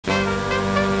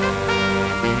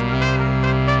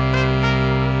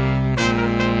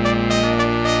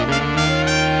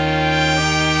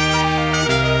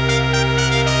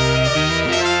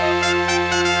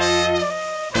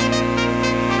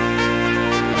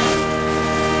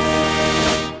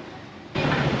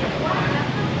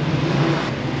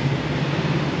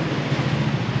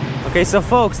Okay, so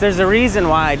folks, there's a reason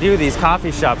why I do these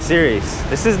coffee shop series.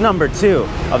 This is number 2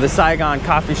 of the Saigon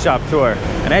coffee shop tour.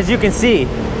 And as you can see,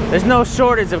 there's no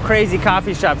shortage of crazy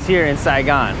coffee shops here in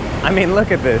Saigon. I mean, look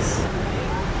at this.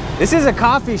 This is a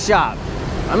coffee shop.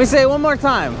 Let me say it one more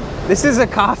time. This is a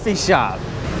coffee shop.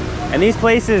 And these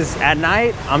places at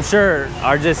night, I'm sure,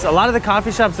 are just, a lot of the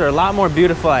coffee shops are a lot more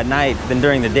beautiful at night than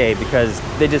during the day because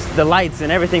the lights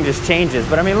and everything just changes.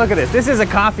 But I mean, look at this. This is a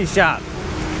coffee shop.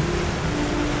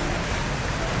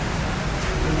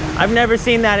 I've never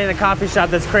seen that in a coffee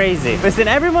shop. That's crazy. Listen,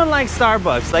 everyone likes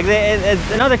Starbucks. Like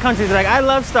in other countries, they're like, I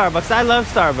love Starbucks, I love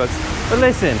Starbucks. But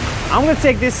listen, I'm gonna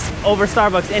take this over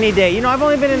Starbucks any day. You know, I've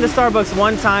only been into Starbucks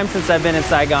one time since I've been in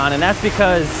Saigon, and that's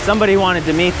because somebody wanted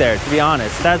to meet there, to be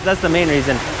honest. That's the main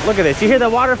reason. Look at this, you hear the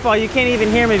waterfall, you can't even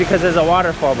hear me because there's a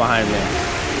waterfall behind me.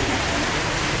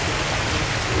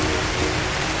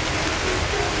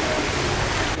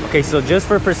 Okay, so just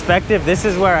for perspective, this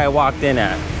is where I walked in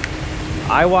at.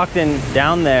 I walked in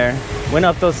down there, went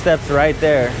up those steps right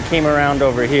there, came around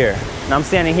over here. Now I'm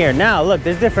standing here. Now look,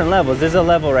 there's different levels. There's a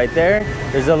level right there.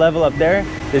 There's a level up there.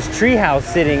 There's treehouse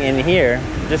sitting in here,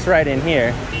 just right in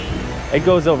here. It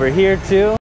goes over here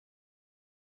too.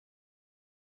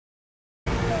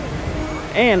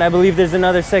 And I believe there's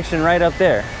another section right up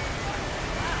there.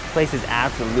 This place is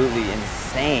absolutely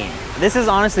insane. This is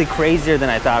honestly crazier than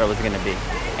I thought it was gonna be.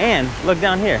 And look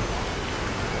down here.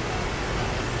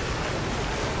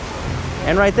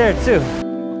 And right there too.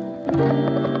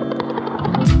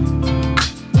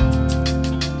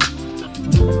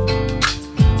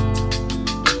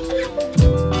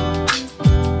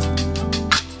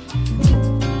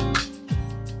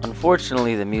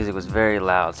 Unfortunately, the music was very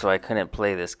loud, so I couldn't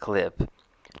play this clip.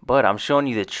 But I'm showing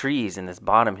you the trees in this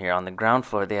bottom here. On the ground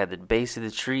floor, they had the base of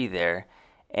the tree there.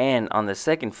 And on the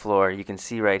second floor, you can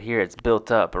see right here, it's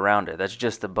built up around it. That's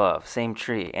just above, same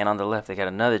tree. And on the left, they got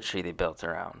another tree they built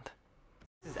around.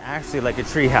 This is actually like a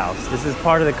tree house. This is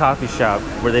part of the coffee shop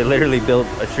where they literally built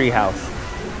a tree house.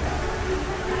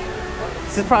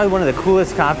 This is probably one of the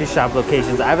coolest coffee shop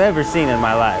locations I've ever seen in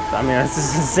my life. I mean, this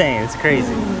is insane. It's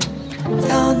crazy.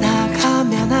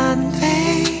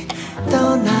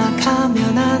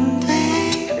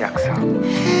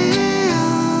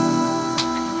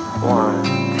 One,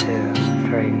 two,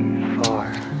 three,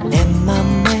 four.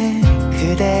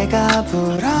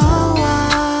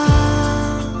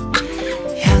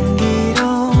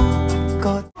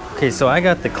 Okay, so I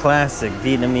got the classic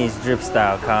Vietnamese drip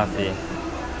style coffee.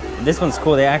 This one's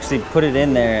cool. They actually put it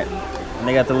in there and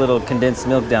they got the little condensed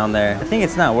milk down there. I think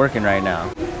it's not working right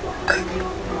now.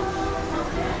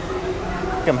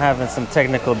 I'm having some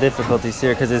technical difficulties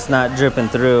here because it's not dripping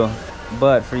through.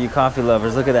 But for you coffee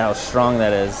lovers, look at how strong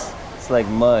that is. It's like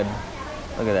mud.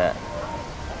 Look at that.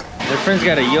 Their friend's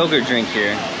got a yogurt drink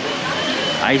here.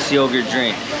 Ice yogurt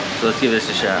drink. So let's give this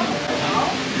a shot.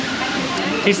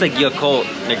 Tastes like Yakult,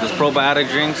 like those probiotic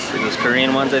drinks, like those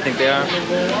Korean ones I think they are.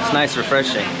 It's nice,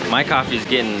 refreshing. My coffee is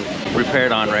getting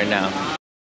repaired on right now.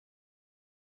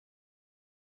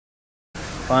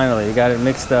 Finally, you got it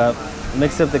mixed up.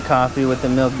 Mix up the coffee with the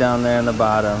milk down there in the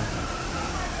bottom.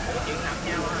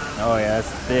 Oh yeah,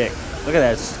 that's thick. Look at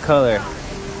that color.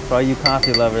 For all you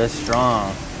coffee lovers, that's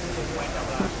strong.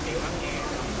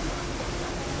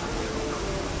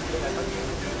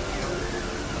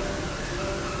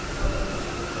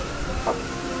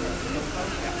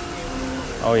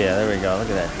 Oh yeah, there we go. Look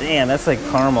at that. Damn, that's like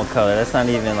caramel color. That's not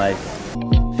even like.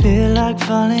 Feel like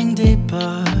falling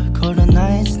deeper. Colder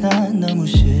nights 난 너무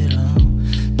싫어.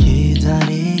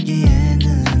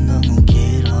 기다리기에는 너무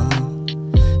길어.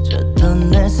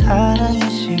 줬던 내 사랑이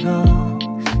식어.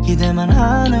 기대만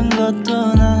하는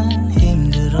것도 난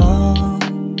힘들어.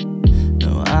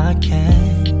 No, I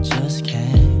can't, just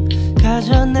can't.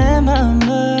 가져 내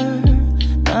마음을,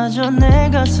 놔줘 내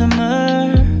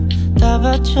가슴을 다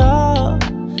바쳐.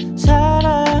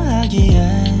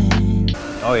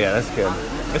 Oh yeah, that's good.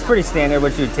 It's pretty standard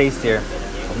what you would taste here.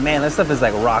 But man, this stuff is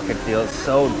like rocket fuel. It's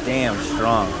so damn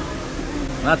strong.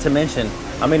 Not to mention,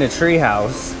 I'm in a tree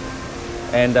house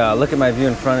and look at my view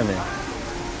in front of me.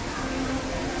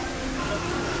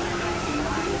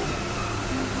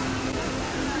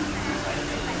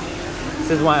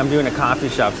 This is why I'm doing a coffee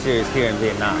shop series here in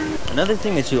Vietnam. Another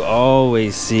thing that you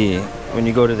always see when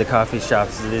you go to the coffee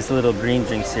shops is these little green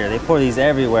drinks here. They pour these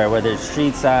everywhere, whether it's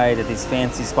street side at these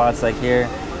fancy spots like here.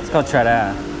 It's called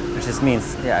chara, which just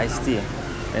means iced tea.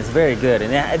 And it's very good.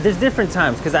 And there's different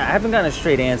times because I haven't gotten a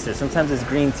straight answer. Sometimes it's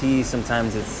green tea,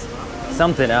 sometimes it's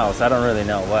something else. I don't really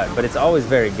know what, but it's always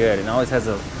very good and always has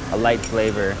a light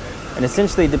flavor. And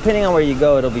essentially, depending on where you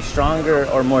go, it'll be stronger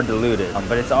or more diluted.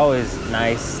 But it's always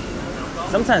nice,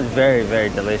 sometimes very, very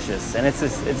delicious. And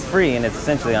it's free and it's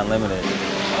essentially unlimited.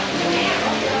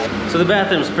 So the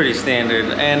bathroom's pretty standard.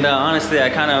 And honestly,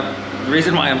 the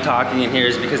reason why I'm talking in here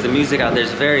is because the music out there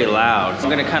is very loud. So I'm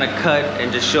gonna kind of cut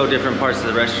and just show different parts of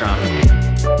the restaurant.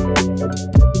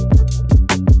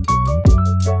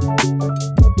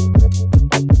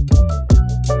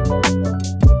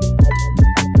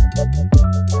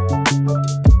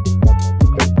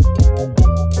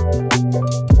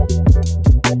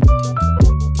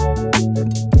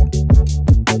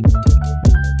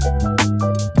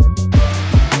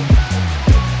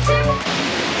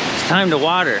 Time to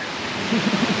water.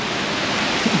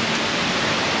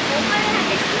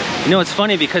 You know, it's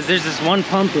funny because there's this one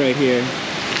pump right here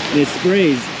and it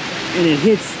sprays and it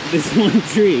hits this one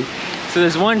tree. So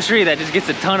there's one tree that just gets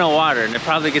a ton of water and it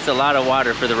probably gets a lot of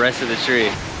water for the rest of the tree.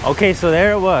 Okay, so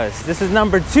there it was. This is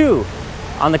number 2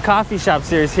 on the coffee shop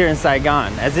series here in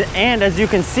Saigon. As you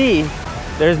can see,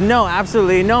 there's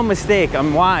absolutely no mistake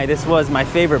on why this was my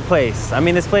favorite place. I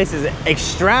mean, this place is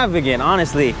extravagant,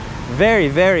 honestly. Very,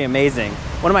 very amazing.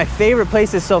 One of my favorite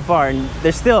places so far, and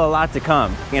there's still a lot to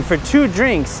come. And for 2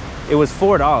 drinks, it was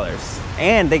 $4.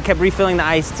 And they kept refilling the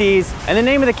iced teas. And the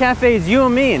name of the cafe is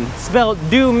Miên, spelled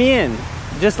Du Miên,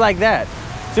 just like that.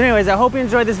 So anyways, I hope you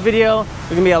enjoyed this video.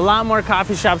 There's gonna be a lot more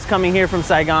coffee shops coming here from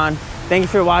Saigon. Thank you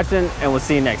for watching, and we'll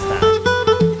see you next time.